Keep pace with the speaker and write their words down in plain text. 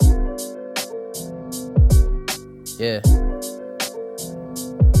Yeah.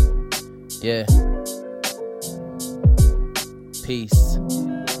 Yeah. Peace.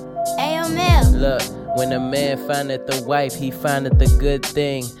 AML. Look, when a man findeth the wife, he findeth the good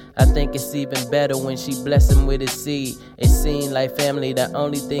thing. I think it's even better when she bless him with his seed. It seems like family the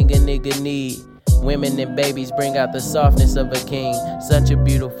only thing a nigga need. Women and babies bring out the softness of a king. Such a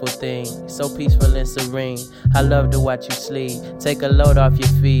beautiful thing, so peaceful and serene. I love to watch you sleep, take a load off your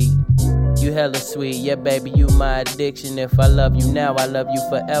feet. You hella sweet, yeah baby, you my addiction. If I love you now, I love you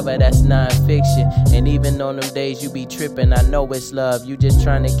forever, that's non-fiction. And even on them days you be tripping, I know it's love. You just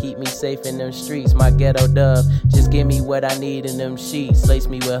trying to keep me safe in them streets, my ghetto dove. Just give me what I need in them sheets. Lace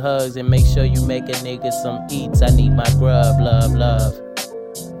me with hugs and make sure you make a nigga some eats. I need my grub, love, love.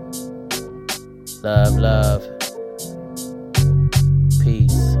 Love, love.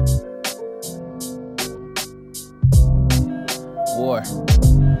 Peace. War.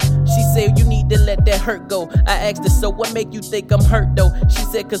 She said you need to let that hurt go. I asked her, so what make you think I'm hurt though? She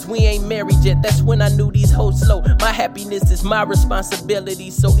said cause we ain't married yet. That's when I knew these hoes slow. My happiness is my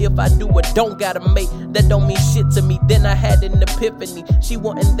responsibility, so if I do or don't got a mate, that don't mean shit to me. Then I had an epiphany. She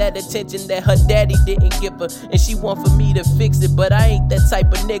wanting that attention that her daddy didn't give her, and she want for me to fix it, but I ain't that type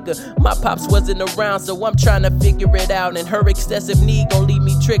of nigga. My pops wasn't around, so I'm trying to figure it out, and her excessive need gon' leave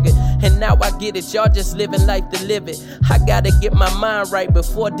me triggered. And now I get it, y'all just living life to live it. I gotta get my mind right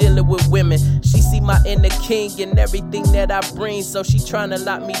before dealing with women. She see my inner king and everything that I bring, so she tryna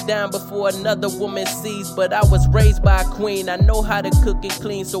lock me down before another woman sees. But I was raised by a queen, I know how to cook and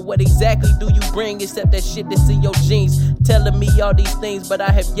clean. So what exactly do you bring except that shit that's in your jeans? Telling me all these things, but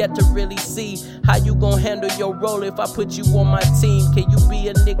I have yet to really see how you gon' handle your role if I put you on my team. Can you be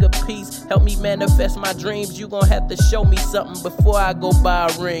a nigga peace? Help me manifest my dreams. You gon' have to show me something before I go buy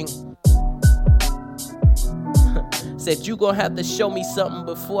a ring. Said you gon' have to show me something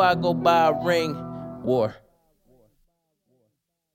before I go buy a ring. War.